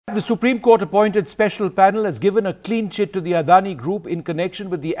The Supreme Court appointed special panel has given a clean chit to the Adani Group in connection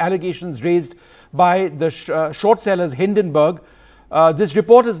with the allegations raised by the short sellers Hindenburg. This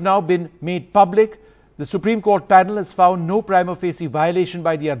report has now been made public. The Supreme Court panel has found no prima facie violation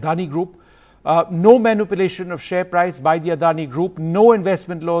by the Adani Group, no manipulation of share price by the Adani Group, no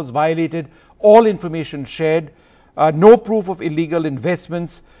investment laws violated, all information shared, no proof of illegal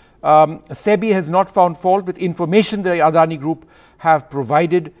investments. SEBI has not found fault with information the Adani Group have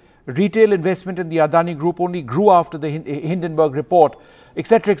provided. Retail investment in the Adani Group only grew after the Hindenburg report,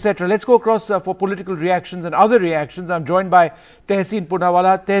 etc., etc. Let's go across for political reactions and other reactions. I'm joined by Tehseen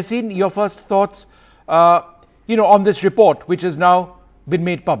Poonawala. Tehseen, your first thoughts, on this report, which has now been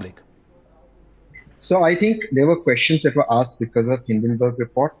made public. So I think there were questions that were asked because of Hindenburg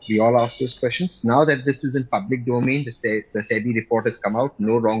report. We all asked those questions. Now that this is in public domain, the SEBI report has come out,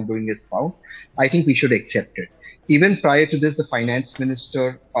 no wrongdoing is found. I think we should accept it. Even prior to this, the finance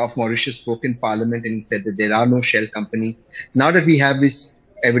minister of Mauritius spoke in parliament and he said that there are no shell companies. Now that we have these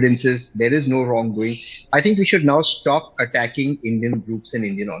evidences, there is no wrongdoing. I think we should now stop attacking Indian groups and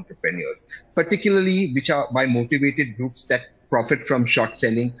Indian entrepreneurs, particularly which are by motivated groups that profit from short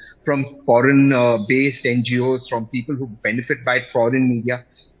selling, from foreign-based NGOs, from people who benefit by foreign media.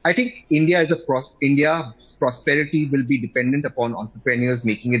 I think India's prosperity will be dependent upon entrepreneurs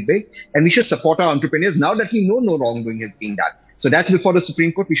making it big, and we should support our entrepreneurs now that we know no wrongdoing has been done. So that's before the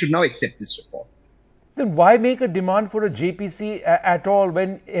Supreme Court. We should now accept this report. Then why make a demand for a JPC at all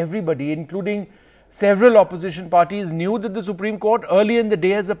when everybody, including several opposition parties, knew that the Supreme Court early in the day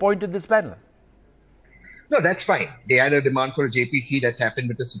has appointed this panel? No, that's fine. They had a demand for a JPC. That's happened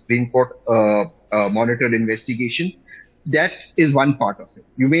with the Supreme Court monitored investigation. That is one part of it.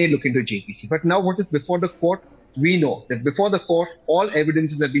 You may look into JPC. But now what is before the court? We know that before the court, all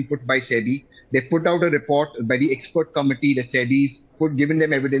evidences have been put by SEBI. They put out a report by the expert committee that SEBI's given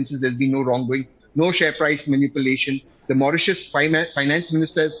them evidences. There's been no wrongdoing, no share price manipulation. The Mauritius finance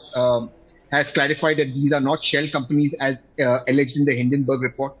minister has clarified that these are not shell companies as alleged in the Hindenburg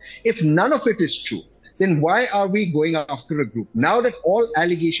report. If none of it is true, then why are we going after a group? Now that all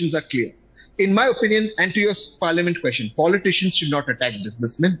allegations are clear, in my opinion, and to your parliament question, politicians should not attack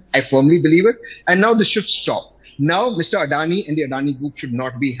businessmen. I firmly believe it. And now this should stop. Now, Mr. Adani and the Adani Group should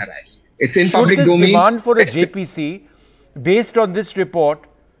not be harassed. It's in public domain. Should this demand for a JPC based on this report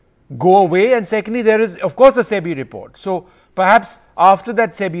go away? And secondly, there is, of course, a SEBI report. So perhaps after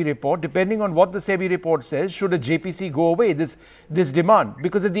that SEBI report, depending on what the SEBI report says, should a JPC go away, this demand?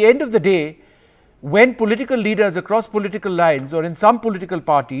 Because at the end of the day, when political leaders across political lines or in some political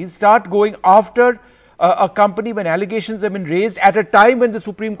parties start going after a company when allegations have been raised at a time when the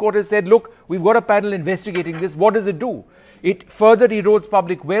Supreme Court has said, look, we've got a panel investigating this, what does it do? It further erodes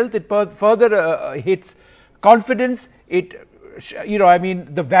public wealth, it further hits confidence,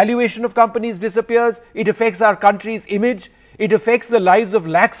 the valuation of companies disappears, it affects our country's image, it affects the lives of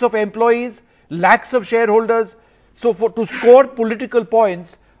lakhs of employees, lakhs of shareholders. So to score political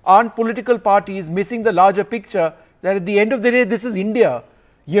points, aren't political parties missing the larger picture that at the end of the day, this is India?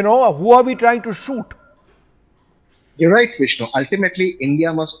 Who are we trying to shoot? You're right, Vishnu. Ultimately,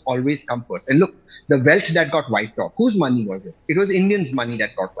 India must always come first. And look, the wealth that got wiped off, whose money was it? It was Indians' money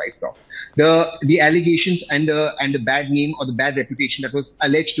that got wiped off. The allegations and the bad name or the bad reputation that was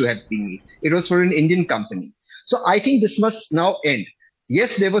alleged to have been made, it was for an Indian company. So I think this must now end.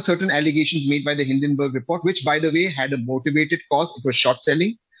 Yes, there were certain allegations made by the Hindenburg report, which, by the way, had a motivated cause. It was short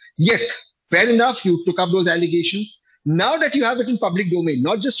selling. Yet, fair enough, you took up those allegations. Now that you have it in public domain,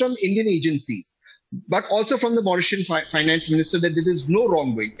 not just from Indian agencies, but also from the Mauritian finance minister, that there is no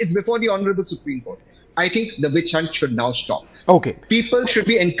wrongdoing. It's before the Honorable Supreme Court. I think the witch hunt should now stop. Okay. People should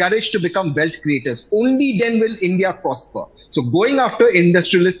be encouraged to become wealth creators. Only then will India prosper. So going after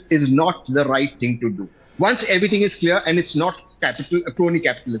industrialists is not the right thing to do. Once everything is clear and it's not crony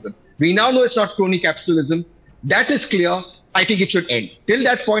capitalism. We now know it's not crony capitalism. That is clear. I think it should end. Till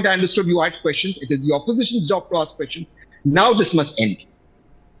that point, I understood you had questions. It is the opposition's job to ask questions. Now this must end.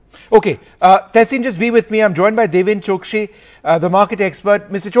 Okay. Tehseen, just be with me. I'm joined by Devin Chokshi, the market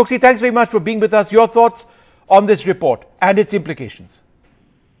expert. Mr. Chokshi, thanks very much for being with us. Your thoughts on this report and its implications.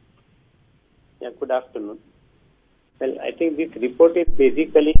 Yeah, good afternoon. Well, I think this report is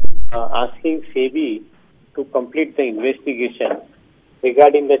basically asking SEBI to complete the investigation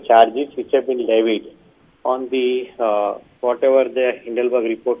regarding the charges which have been levied on the whatever the Hindenburg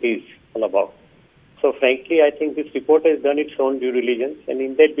report is all about. So frankly, I think this report has done its own due diligence, and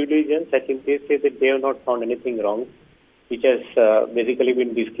in that due diligence, I think they say that they have not found anything wrong, which has basically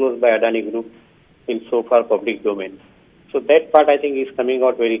been disclosed by Adani Group in so far public domain. So that part I think is coming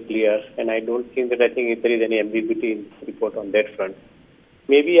out very clear, and I don't think that there is any ambiguity in this report on that front.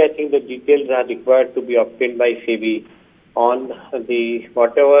 maybe I think the details are required to be obtained by SEBI on the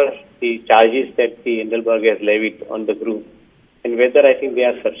whatever the charges that the Hindenburg has levied on the group, and whether I think they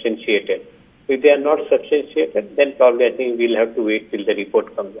are substantiated. If they are not substantiated, then probably I think we'll have to wait till the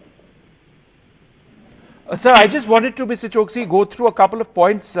report comes out. Sir, I just wanted to, Mr. Choksi, go through a couple of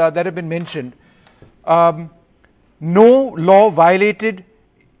points that have been mentioned. No law violated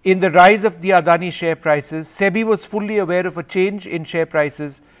in the rise of the Adani share prices. SEBI was fully aware of a change in share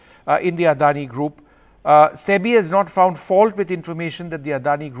prices in the Adani Group. SEBI has not found fault with information that the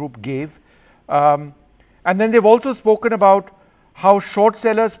Adani Group gave. And then they've also spoken about how short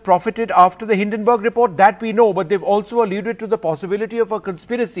sellers profited after the Hindenburg report. That we know, but they've also alluded to the possibility of a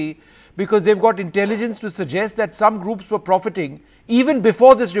conspiracy because they've got intelligence to suggest that some groups were profiting even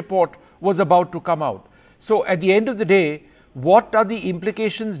before this report was about to come out. So at the end of the day, what are the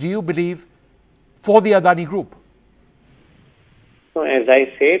implications, do you believe, for the Adani Group? So as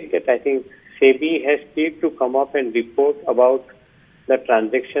I said, that I think SEBI has to come up and report about the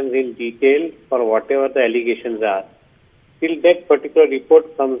transactions in detail for whatever the allegations are. Till that particular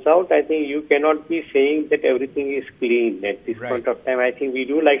report comes out, I think you cannot be saying that everything is clean at this point of time. I think we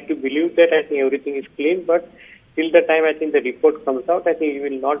do like to believe that I think everything is clean, but till the time I think the report comes out, I think you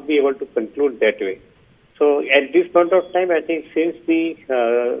will not be able to conclude that way. So at this point of time, I think since the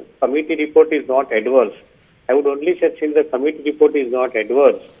committee report is not adverse, I would only say since the committee report is not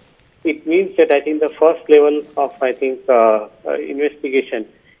adverse, it means that I think the first level of I think investigation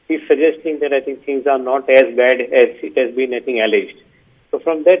is suggesting that I think things are not as bad as it has been I think alleged. So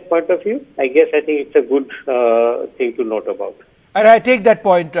from that point of view, I guess I think it's a good thing to note about. And I take that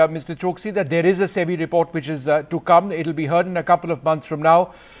point, Mr. Choksi, that there is a SEBI report which is to come. It will be heard in a couple of months from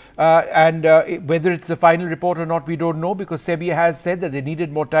now. Whether it's a final report or not, we don't know, because SEBI has said that they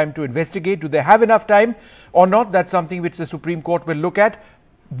needed more time to investigate. Do they have enough time or not? That's something which the Supreme Court will look at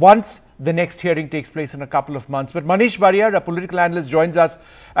once the next hearing takes place in a couple of months. But Manish Bariyar, a political analyst, joins us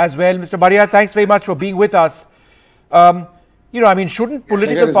as well. Mr. Bariyar, thanks very much for being with us. I mean, shouldn't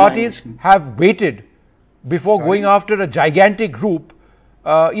political parties have waited before going after a gigantic group,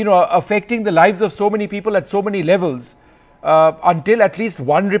 affecting the lives of so many people at so many levels, until at least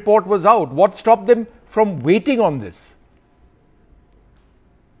one report was out? What stopped them from waiting on this?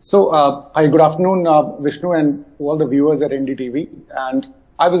 So, hi, good afternoon, Vishnu, and to all the viewers at NDTV. And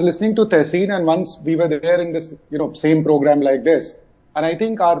I was listening to Tehseen, and once we were there in this, same program like this, and I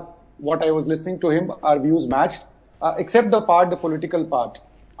think what I was listening to him, our views matched, except the political part.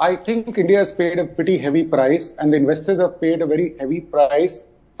 I think India has paid a pretty heavy price, and the investors have paid a very heavy price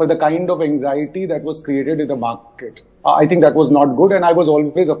for the kind of anxiety that was created in the market. I think that was not good, and I was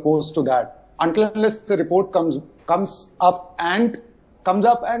always opposed to that. Unless the report comes up and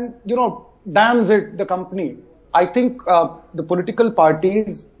damns it, the company. I think the political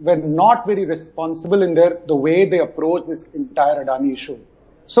parties were not very responsible in the way they approached this entire Adani issue.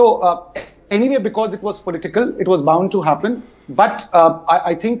 So anyway, because it was political, it was bound to happen. But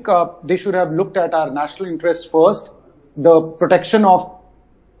I think they should have looked at our national interest first, the protection of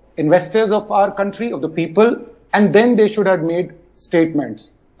investors of our country, of the people, and then they should have made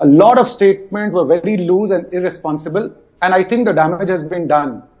statements. A lot of statements were very loose and irresponsible, and I think the damage has been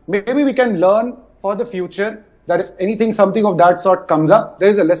done. Maybe we can learn for the future that if something of that sort comes up, there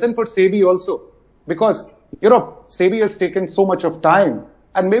is a lesson for SEBI also, because, SEBI has taken so much of time,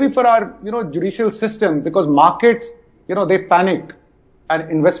 and maybe for our, judicial system, because markets, they panic, and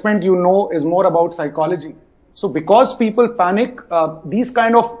investment, is more about psychology. So because people panic, these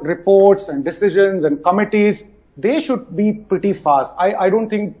kind of reports and decisions and committees, they should be pretty fast. I don't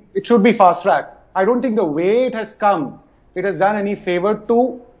think it should be fast track. I don't think the way it has come, it has done any favor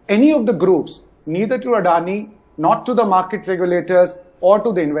to any of the groups, neither to Adani, not to the market regulators or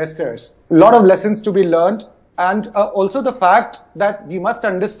to the investors. A lot of lessons to be learned, and also the fact that we must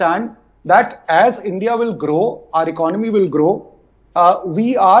understand that as India will grow, our economy will grow,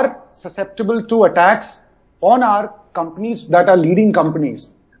 we are susceptible to attacks on our companies that are leading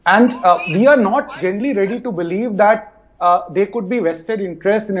companies. And we are not generally ready to believe that there could be vested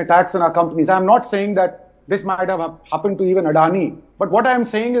interest in attacks on our companies. I'm not saying that this might have happened to even Adani. But what I'm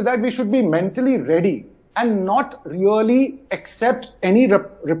saying is that we should be mentally ready and not really accept any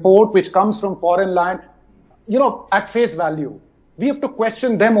report which comes from foreign land, at face value. We have to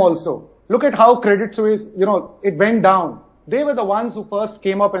question them also. Look at how Credit Suisse, it went down. They were the ones who first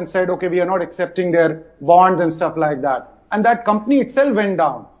came up and said, okay, we are not accepting their bonds and stuff like that. And that company itself went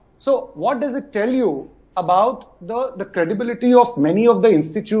down. So what does it tell you about the credibility of many of the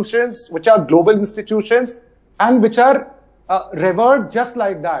institutions, which are global institutions and which are revered just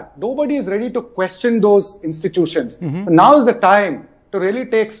like that? Nobody is ready to question those institutions. Mm-hmm. Now is the time to really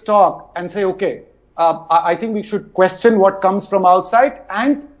take stock and say, okay, I think we should question what comes from outside,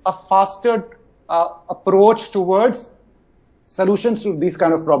 and a faster approach towards solutions to these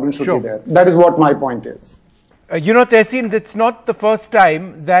kind of problems should be there. That is what my point is. You know, Tehseen, it's not the first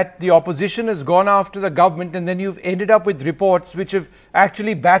time that the opposition has gone after the government and then you've ended up with reports which have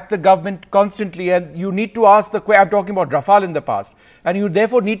actually backed the government constantly, and you need to ask the question, I'm talking about Rafale in the past, and you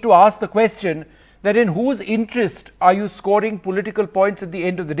therefore need to ask the question that in whose interest are you scoring political points at the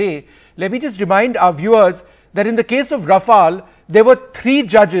end of the day? Let me just remind our viewers that in the case of Rafale, there were 3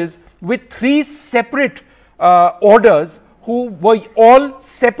 judges with 3 separate orders who were all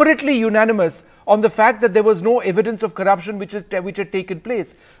separately unanimous on the fact that there was no evidence of corruption which had taken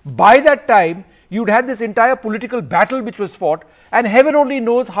place. By that time, you'd had this entire political battle which was fought, and heaven only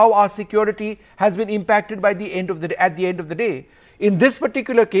knows how our security has been impacted by at the end of the day. In this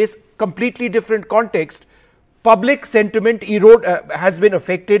particular case, completely different context, public sentiment has been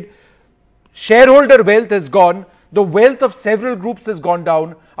affected, shareholder wealth has gone, the wealth of several groups has gone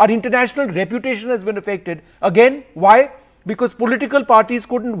down, our international reputation has been affected. Again, why? Because political parties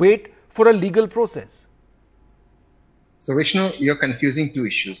couldn't wait for a legal process. So Vishnu, you're confusing 2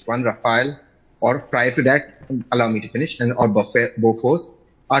 issues. One, Rafale, or prior to that, allow me to finish, and or Bofors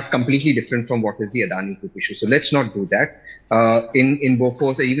are completely different from what is the Adani Group issue. So let's not do that. In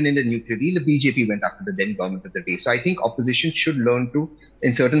Bofors, or even in the nuclear deal, the BJP went after the then government of the day. So I think opposition should learn to,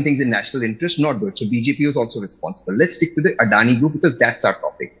 in certain things in national interest, not do it. So BJP was also responsible. Let's stick to the Adani Group because that's our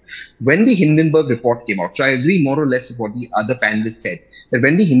topic. When the Hindenburg report came out, so I agree more or less with what the other panelists said, that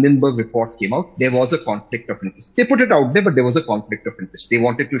when the Hindenburg report came out, there was a conflict of interest. They put it out there, but there was a conflict of interest. They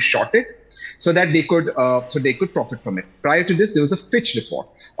wanted to short it so that they could profit from it. Prior to this, there was a Fitch report.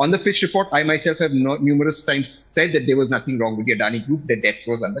 On the Fitch report, I myself have numerous times said that there was nothing wrong with the Adani Group, the debts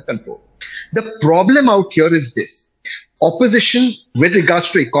was under control. The problem out here is this. Opposition with regards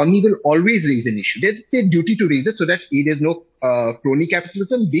to economy will always raise an issue. There's their duty to raise it so that A, there's no crony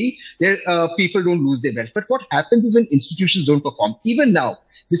capitalism, B, people don't lose their wealth. But what happens is when institutions don't perform, even now,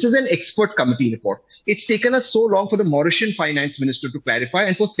 this is an expert committee report. It's taken us so long for the Mauritian finance minister to clarify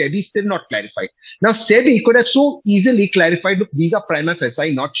and for SEBI still not clarified. Now, SEBI could have so easily clarified, look, these are prima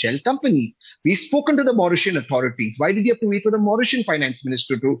facie, not shell companies. We've spoken to the Mauritian authorities. Why did you have to wait for the Mauritian finance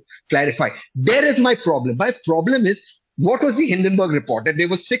minister to clarify? There is my problem. My problem is, what was the Hindenburg report? That there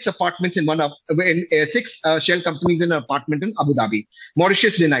were 6 apartments in 6 shell companies in an apartment in Abu Dhabi.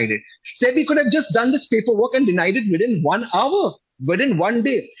 Mauritius denied it. SEBI could have just done this paperwork and denied it within 1 hour, within 1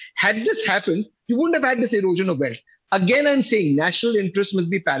 day. Had this happened, you wouldn't have had this erosion of wealth. Again, I'm saying national interest must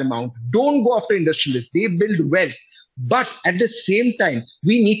be paramount. Don't go after industrialists. They build wealth. But at the same time,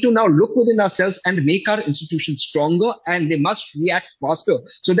 we need to now look within ourselves and make our institutions stronger, and they must react faster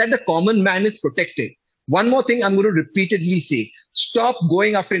so that the common man is protected. One more thing I'm going to repeatedly say, stop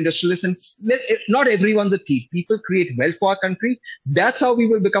going after industrialists, and not everyone's a thief. People create wealth for our country. That's how we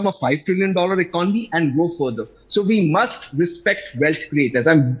will become a $5 trillion economy and go further. So we must respect wealth creators.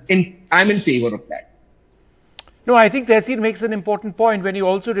 I'm in favor of that. No, I think Tehseen makes an important point when he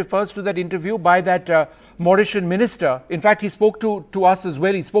also refers to that interview by that Mauritian minister. In fact, he spoke to us as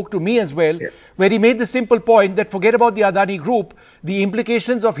well. He spoke to me as well, where he made the simple point that forget about the Adani Group. The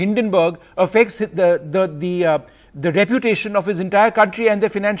implications of Hindenburg affects the reputation of his entire country and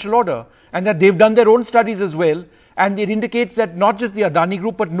their financial order, and that they've done their own studies as well. And it indicates that not just the Adani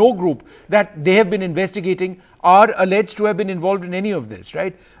Group, but no group that they have been investigating are alleged to have been involved in any of this,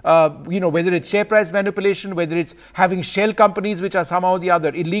 right? Whether it's share price manipulation, whether it's having shell companies which are somehow or the other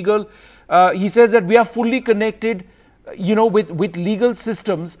illegal. He says that we are fully connected, with legal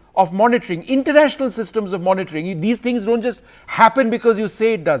systems of monitoring, international systems of monitoring. These things don't just happen because you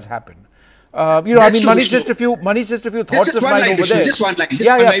say it does happen. Manish, just a few thoughts of mine over there. Just one line.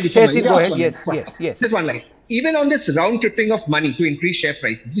 Go ahead. Yes. Just one line. Even on this round tripping of money to increase share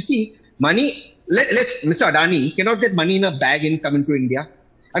prices, you see, money, Mr. Adani cannot get money in a bag and come into India.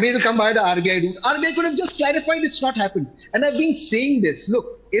 I mean, it'll come by the RBI route. RBI could have just clarified it's not happened. And I've been saying this,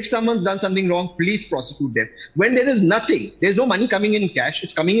 look, if someone's done something wrong, please prosecute them. When there is nothing, there's no money coming in cash,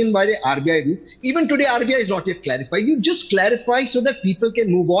 it's coming in by the RBI route. Even today, RBI is not yet clarified. You just clarify so that people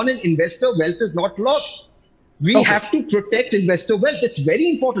can move on and investor wealth is not lost. We have to protect investor wealth. That's very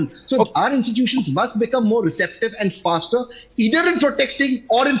important. So our institutions must become more receptive and faster, either in protecting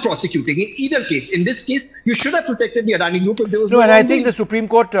or in prosecuting. In either case, in this case, you should have protected the Adani Group if there was no and I think the Supreme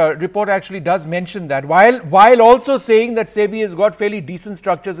Court report actually does mention that, while also saying that SEBI has got fairly decent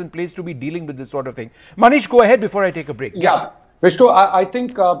structures in place to be dealing with this sort of thing. Manish, go ahead before I take a break. Yeah. Vishnu, I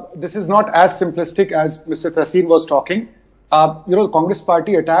think this is not as simplistic as Mr. Tehseen was talking. The Congress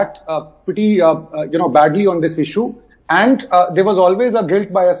party attacked pretty, badly on this issue. and there was always a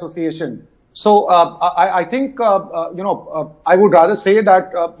guilt by association. So I think I would rather say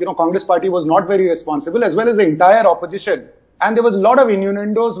that Congress party was not very responsible, as well as the entire opposition, and there was a lot of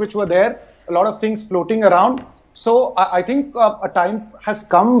innuendos which were there, a lot of things floating around. So I think a time has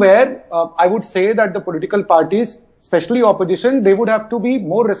come where I would say that the political parties, especially opposition, they would have to be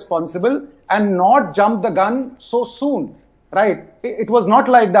more responsible and not jump the gun so soon, right? It was not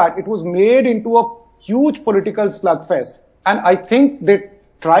like that. It was made into a huge political slugfest. And I think they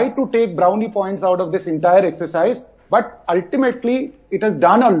tried to take brownie points out of this entire exercise, but ultimately it has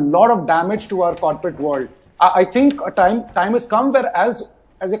done a lot of damage to our corporate world. I think a time has come where as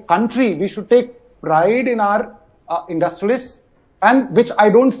a country, we should take pride in our industrialists, and which I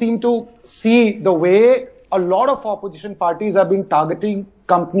don't seem to see the way a lot of opposition parties have been targeting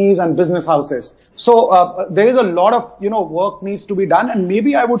companies and business houses. So there is a lot of work needs to be done, and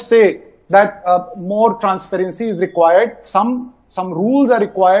maybe I would say that more transparency is required. Some rules are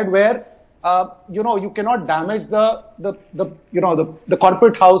required where you cannot damage the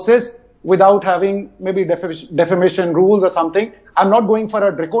corporate houses without having maybe defamation rules or something. I'm not going for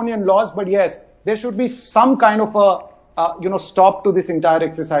a draconian laws, but yes, there should be some kind of a stop to this entire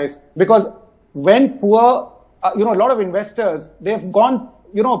exercise, because when poor a lot of investors, they've gone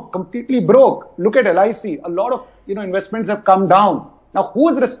completely broke. Look at LIC, a lot of investments have come down. Now who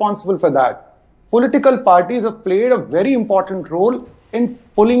is responsible for that? Political parties have played a very important role in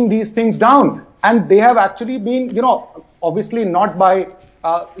pulling these things down, and they have actually been obviously not by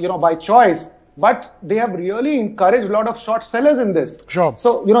by choice, but they have really encouraged a lot of short sellers in this. Sure.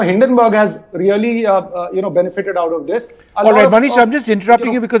 So, Hindenburg has really, benefited out of this. All right, Manish, I'm just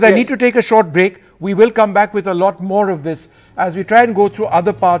interrupting you because I need to take a short break. We will come back with a lot more of this as we try and go through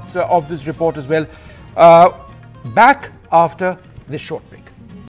other parts of this report as well. Back after this short break.